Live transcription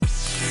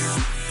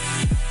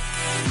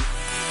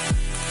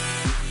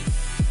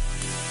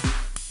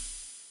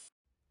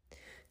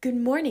Good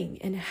morning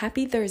and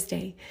happy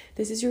Thursday.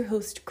 This is your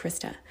host,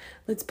 Krista.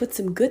 Let's put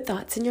some good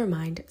thoughts in your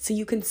mind so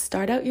you can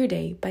start out your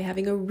day by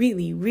having a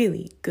really,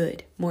 really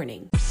good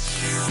morning.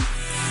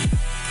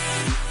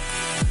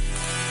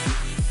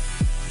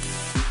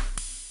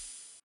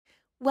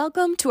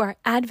 Welcome to our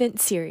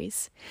Advent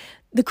series.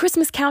 The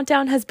Christmas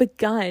countdown has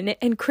begun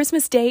and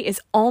Christmas Day is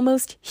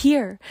almost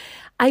here.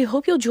 I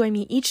hope you'll join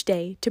me each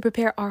day to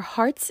prepare our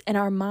hearts and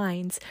our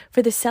minds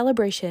for the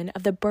celebration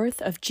of the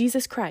birth of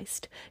Jesus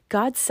Christ,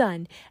 God's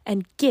Son,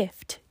 and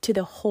gift to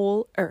the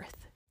whole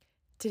earth.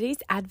 Today's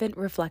Advent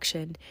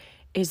reflection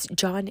is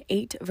John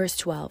 8, verse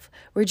 12,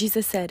 where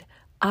Jesus said,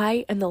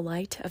 "I am the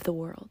light of the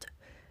world."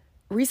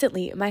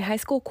 Recently, my high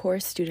school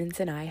chorus students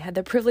and I had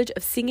the privilege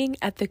of singing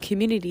at the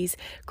community's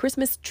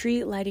Christmas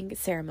tree lighting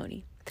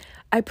ceremony.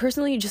 I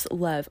personally just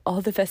love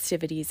all the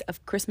festivities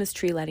of Christmas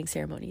tree lighting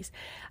ceremonies.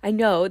 I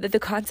know that the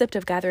concept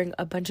of gathering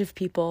a bunch of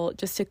people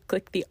just to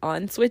click the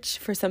on switch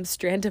for some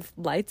strand of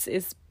lights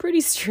is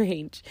pretty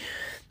strange.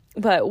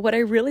 But what I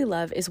really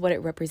love is what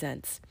it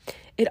represents.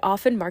 It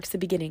often marks the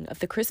beginning of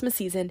the Christmas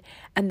season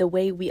and the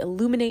way we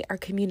illuminate our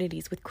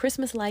communities with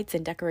Christmas lights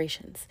and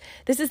decorations.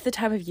 This is the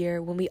time of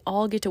year when we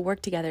all get to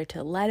work together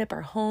to light up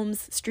our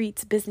homes,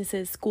 streets,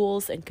 businesses,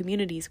 schools, and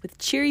communities with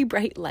cheery,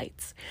 bright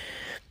lights.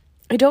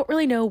 I don't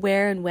really know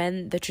where and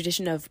when the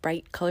tradition of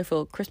bright,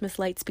 colorful Christmas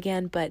lights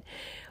began, but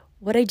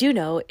what I do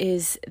know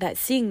is that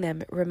seeing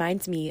them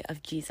reminds me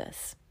of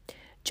Jesus.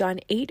 John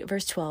 8,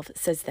 verse 12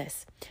 says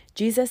this,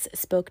 "Jesus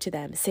spoke to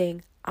them,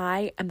 saying,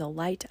 I am the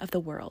light of the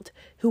world.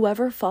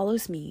 Whoever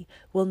follows me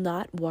will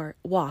not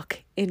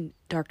walk in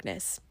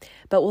darkness,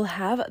 but will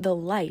have the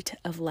light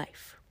of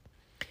life."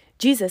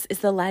 Jesus is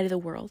the light of the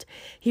world.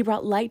 He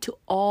brought light to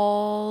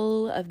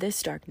all of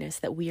this darkness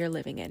that we are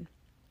living in.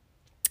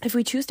 If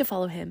we choose to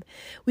follow him,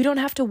 we don't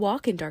have to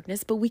walk in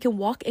darkness, but we can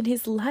walk in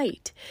his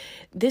light.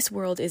 This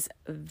world is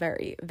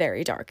very,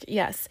 very dark,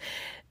 yes.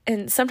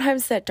 And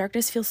sometimes that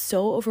darkness feels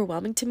so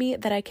overwhelming to me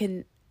that I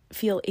can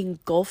feel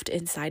engulfed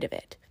inside of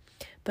it.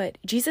 But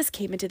Jesus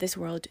came into this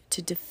world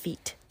to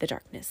defeat the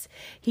darkness.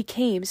 He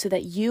came so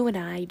that you and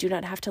I do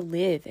not have to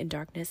live in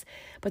darkness,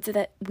 but so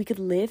that we could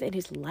live in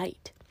his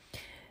light.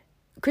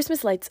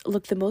 Christmas lights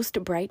look the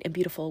most bright and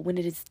beautiful when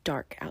it is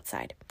dark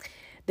outside.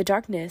 The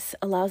darkness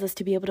allows us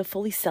to be able to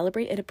fully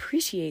celebrate and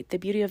appreciate the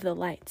beauty of the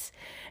lights.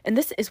 And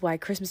this is why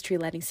Christmas tree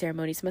lighting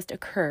ceremonies must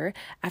occur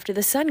after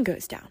the sun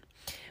goes down.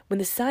 When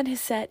the sun has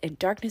set and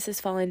darkness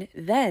has fallen,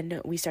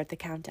 then we start the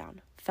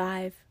countdown.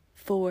 5,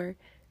 4,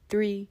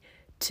 3,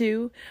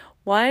 2,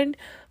 1.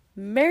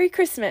 Merry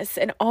Christmas,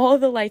 and all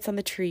the lights on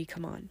the tree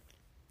come on.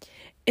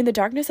 In the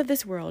darkness of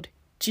this world,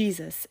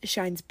 Jesus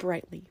shines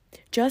brightly,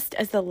 just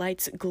as the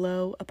lights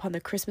glow upon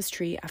the Christmas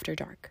tree after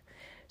dark.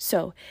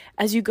 So,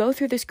 as you go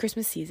through this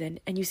Christmas season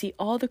and you see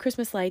all the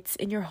Christmas lights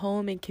in your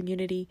home and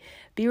community,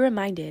 be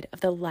reminded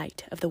of the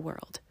light of the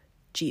world,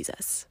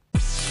 Jesus.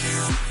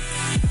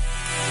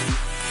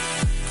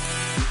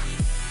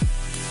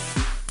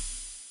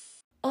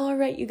 All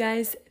right, you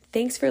guys,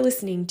 thanks for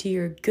listening to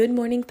your Good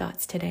Morning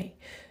Thoughts today.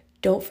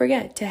 Don't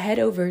forget to head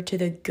over to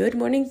the Good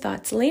Morning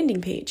Thoughts landing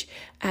page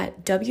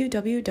at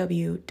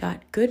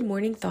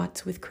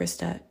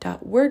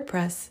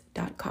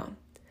www.goodmorningthoughtswithkrista.wordpress.com.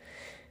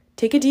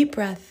 Take a deep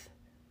breath.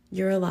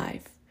 You're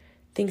alive.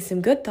 Think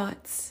some good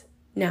thoughts.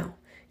 Now,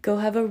 go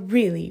have a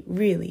really,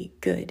 really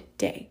good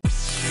day.